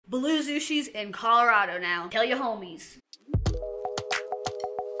Blue Zushi's in Colorado now. Tell your homies.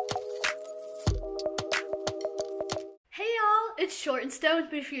 Hey y'all, it's Short and Stoned,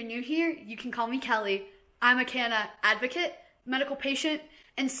 but if you're new here, you can call me Kelly. I'm a canna advocate, medical patient,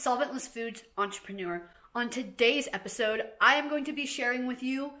 and solventless foods entrepreneur. On today's episode, I am going to be sharing with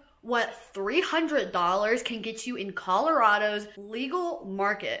you what $300 can get you in Colorado's legal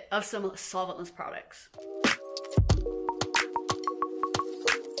market of some solventless products.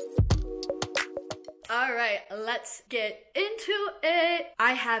 All right, let's get into it.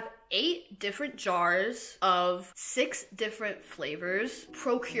 I have 8 different jars of 6 different flavors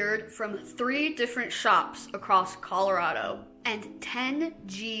procured from 3 different shops across Colorado and 10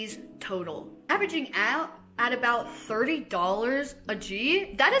 G's total. Averaging out at about $30 a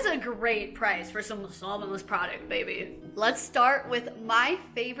G. That is a great price for some solventless product, baby. Let's start with my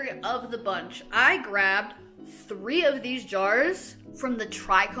favorite of the bunch. I grabbed 3 of these jars from the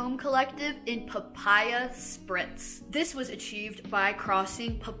Trichome Collective in Papaya Spritz. This was achieved by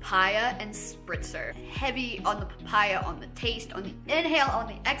crossing papaya and spritzer. Heavy on the papaya, on the taste, on the inhale, on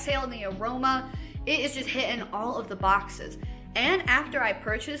the exhale, on the aroma. It is just hitting all of the boxes. And after I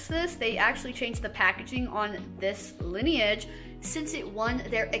purchased this, they actually changed the packaging on this lineage since it won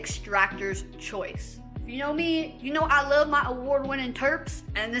their extractor's choice. If you know me, you know I love my award-winning terps,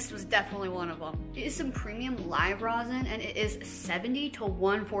 and this was definitely one of them. It is some premium live rosin, and it is 70 to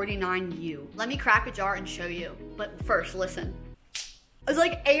 149 U. Let me crack a jar and show you. But first, listen. It's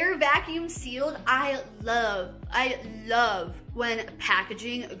like air vacuum sealed. I love when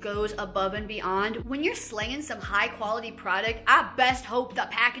packaging goes above and beyond. When you're slinging some high quality product, I best hope the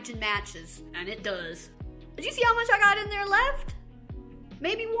packaging matches. And it does. Did you see how much I got in there left?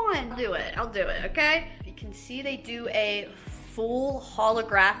 Maybe one. I'll do it, okay? You can see they do a full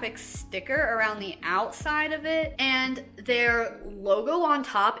holographic sticker around the outside of it, and their logo on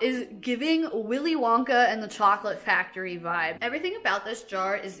top is giving Willy Wonka and the Chocolate Factory vibe. Everything about this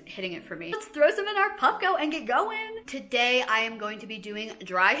jar is hitting it for me. Let's throw some in our Puffco and get going. Today I am going to be doing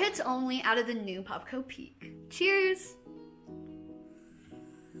dry hits only out of the new Puffco Peak. Cheers.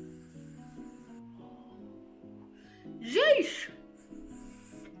 Yeesh.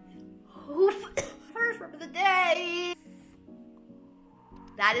 First rip of the day.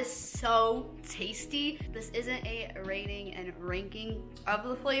 That is so tasty. This isn't a rating and ranking of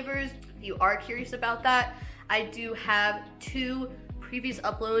the flavors. If you are curious about that, I do have 2 previous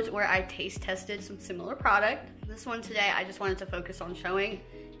uploads where I taste tested some similar product. This one today, I just wanted to focus on showing,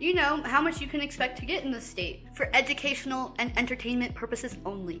 you know, how much you can expect to get in this state for educational and entertainment purposes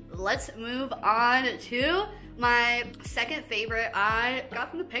only. Let's move on to my second favorite I got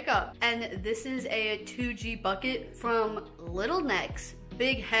from the pickup. And this is a 2G bucket from Little Necks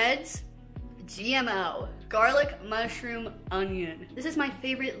Big Heads GMO Garlic Mushroom Onion. This is my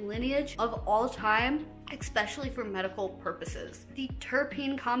favorite lineage of all time, especially for medical purposes. The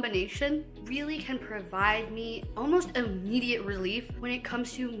terpene combination really can provide me almost immediate relief when it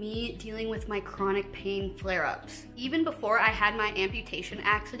comes to me dealing with my chronic pain flare-ups. Even before I had my amputation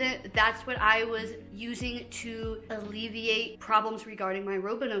accident, that's what I was using to alleviate problems regarding my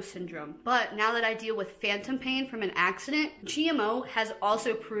Robino syndrome. But now that I deal with phantom pain from an accident, GMO has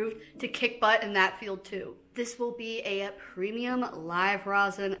also proved to kick butt in that field too. This will be a premium live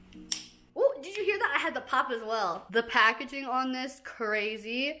rosin. Oh, did you hear that? I had the pop as well. The packaging on this,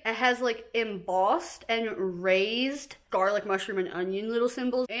 crazy. It has like embossed and raised garlic, mushroom, and onion little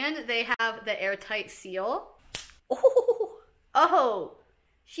symbols. And they have the airtight seal. Oh,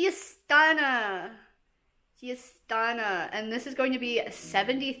 she is stunner. She is stunner. And this is going to be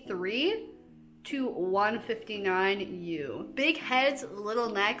 73 to 159 U. Big heads,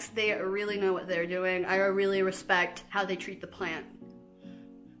 little necks, they really know what they're doing. I really respect how they treat the plant.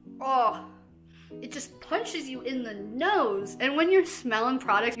 Oh, it just punches you in the nose. And when you're smelling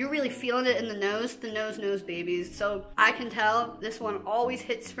products, you're really feeling it in the nose knows babies. So I can tell this one always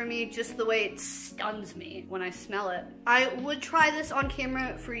hits for me just the way it stuns me when I smell it. I would try this on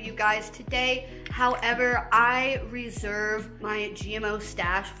camera for you guys today. However, I reserve my GMO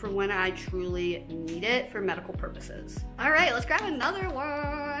stash for when I truly need it for medical purposes. All right, let's grab another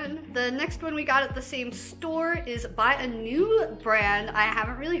one. The next one we got at the same store is by a new brand I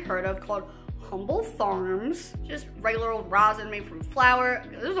haven't really heard of called Humble Farms. Just regular old rosin made from flour.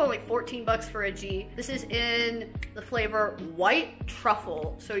 This is only 14 bucks for a G. This is in the flavor White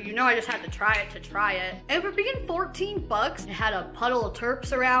Truffle. So you know I just had to try it. And for being 14 bucks, it had a puddle of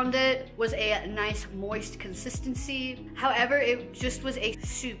terps around it, was a nice moist consistency. However, it just was a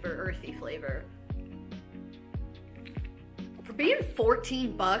super earthy flavor. For being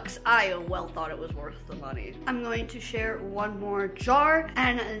 14 bucks, I well thought it was worth the money. I'm going to share one more jar,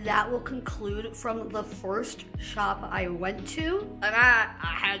 and that will conclude from the first shop I went to. And I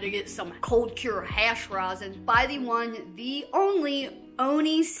had to get some cold cure hash rosin by the one, the only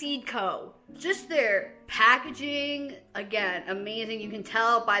Oni Seed Co. Just their packaging, again, amazing. You can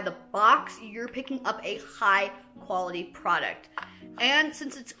tell by the box you're picking up a high quality product. And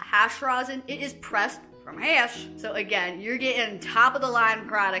since it's hash rosin, it is pressed from hash. So again, you're getting top of the line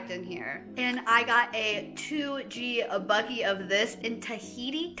product in here. And I got a 2G bucky of this in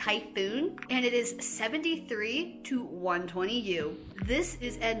Tahiti Typhoon, and it is 73 to 120U. This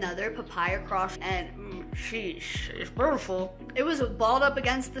is another papaya crush, and sheesh, it's beautiful. It was balled up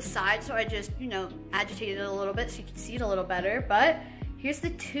against the side, so I just, agitated it a little bit so you can see it a little better, but here's the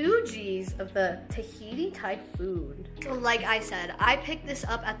 2Gs of the Tahiti Typhoon. So like I said, I picked this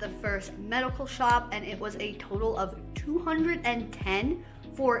up at the first medical shop, and it was a total of 210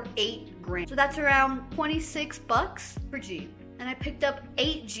 for 8 grams. So that's around 26 bucks per G. And I picked up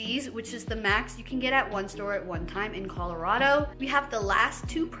 8 Gs, which is the max you can get at one store at one time in Colorado. We have the last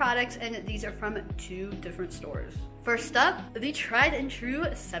 2 products, and these are from 2 different stores. First up, the tried and true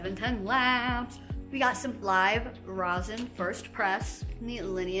 710 Labs. We got some live rosin first press in the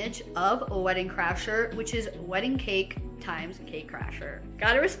lineage of Wedding Crasher, which is wedding cake times cake crasher.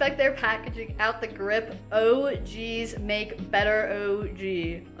 Gotta respect their packaging out the grip. OGs make better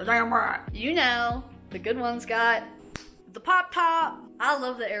OG. Damn right. You know, the good ones got the pop top. I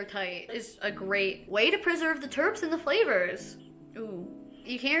love the airtight. It's a great way to preserve the terps and the flavors. Ooh.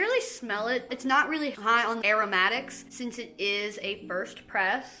 You can't really smell it. It's not really high on aromatics since it is a first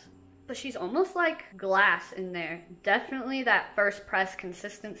press. But she's almost like glass in there. Definitely that first press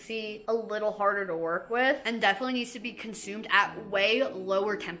consistency, a little harder to work with, and definitely needs to be consumed at way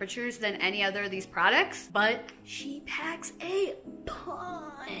lower temperatures than any other of these products. But she packs a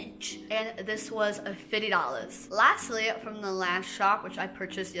punch. And this was $50. Lastly, from the last shop, which I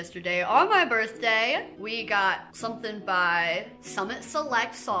purchased yesterday on my birthday, we got something by Summit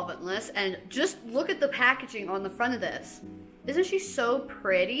Select Solventless. And just look at the packaging on the front of this. Isn't she so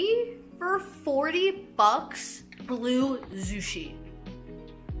pretty? For 40 bucks, Blue Zushi.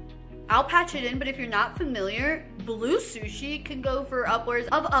 I'll patch it in, but if you're not familiar, Blue Sushi can go for upwards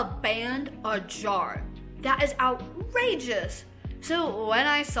of $1 a jar. That is outrageous. So when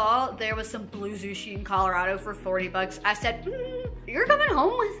I saw there was some Blue Zushi in Colorado for 40 bucks, I said, you're coming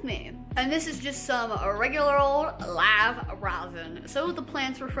home with me. And this is just some regular old live rosin. So the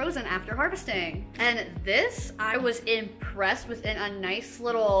plants were frozen after harvesting. And this, I was impressed with in a nice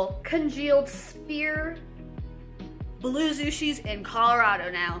little congealed spear. Blue Zushi's in Colorado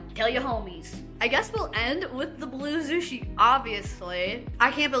now. Tell your homies. I guess we'll end with the Blue Zushi, obviously.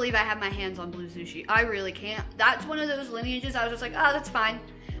 I can't believe I have my hands on Blue Zushi. I really can't. That's one of those lineages I was just like, oh, that's fine.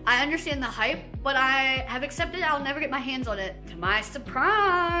 I understand the hype, but I have accepted I'll never get my hands on it. To my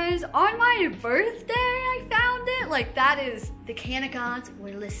surprise, on my birthday, I found it. Like, that is, the Canna gods were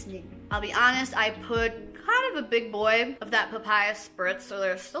listening. I'll be honest, I put kind of a big boy of that papaya spritz, so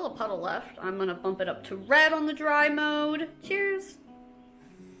there's still a puddle left. I'm gonna bump it up to red on the dry mode. Cheers.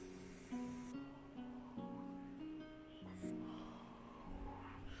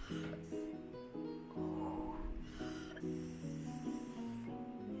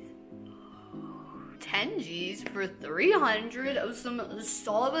 $10 for 300 of some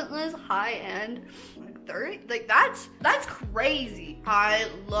solventless high-end 30. Like, that's crazy. I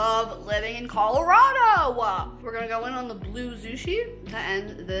love living in Colorado. We're gonna go in on the Blue Zushi to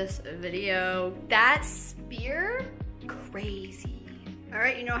end this video. That spear, crazy. All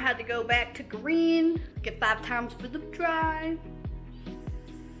right, you know I had to go back to green. Get 5 times for the dry.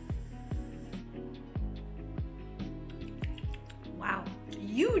 Wow,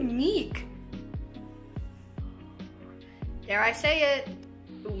 unique. Dare I say it,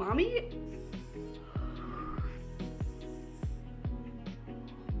 umami?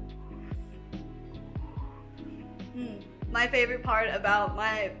 My favorite part about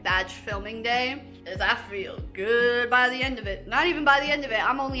my batch filming day is I feel good by the end of it. Not even by the end of it,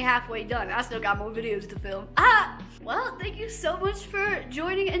 I'm only halfway done. I still got more videos to film. Well, thank you so much for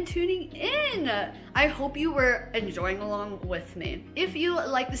joining and tuning in. I hope you were enjoying along with me. If you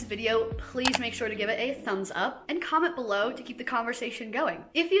like this video, please make sure to give it a thumbs up and comment below to keep the conversation going.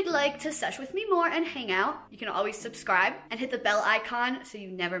 If you'd like to sesh with me more and hang out, you can always subscribe and hit the bell icon so you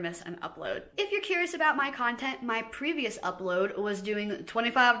never miss an upload. If you're curious about my content, my previous upload was doing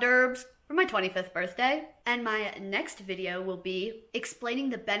 25 derbs for my 25th birthday. And my next video will be explaining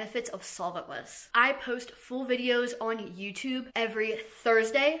the benefits of solventless. I post full videos on YouTube every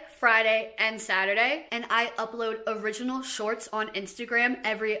Thursday, Friday, and Saturday. And I upload original shorts on Instagram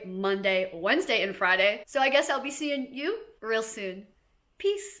every Monday, Wednesday, and Friday. So I guess I'll be seeing you real soon.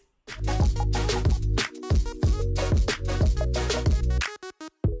 Peace.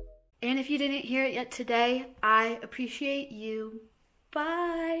 And if you didn't hear it yet today, I appreciate you.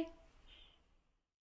 Bye.